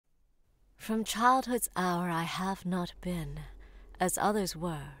From childhood's hour I have not been as others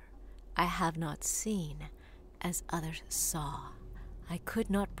were. I have not seen as others saw. I could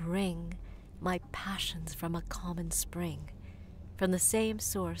not bring my passions from a common spring. From the same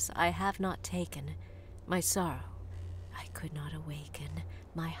source I have not taken my sorrow. I could not awaken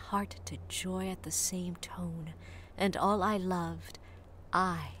my heart to joy at the same tone, and all I loved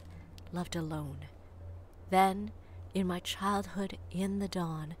alone. Then, in my childhood, in the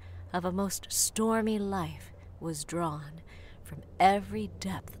dawn of a most stormy life, was drawn from every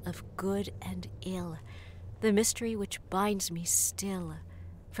depth of good and ill the mystery which binds me still,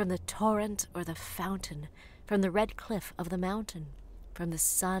 from the torrent or the fountain, from the red cliff of the mountain, from the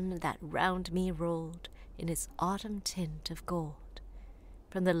sun that round me rolled in its autumn tint of gold,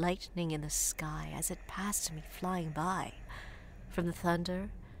 from the lightning in the sky as it passed me flying by, from the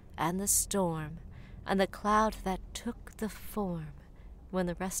thunder and the storm and the cloud that took the form, when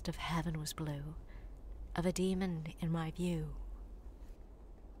the rest of heaven was blue, of a demon in my view.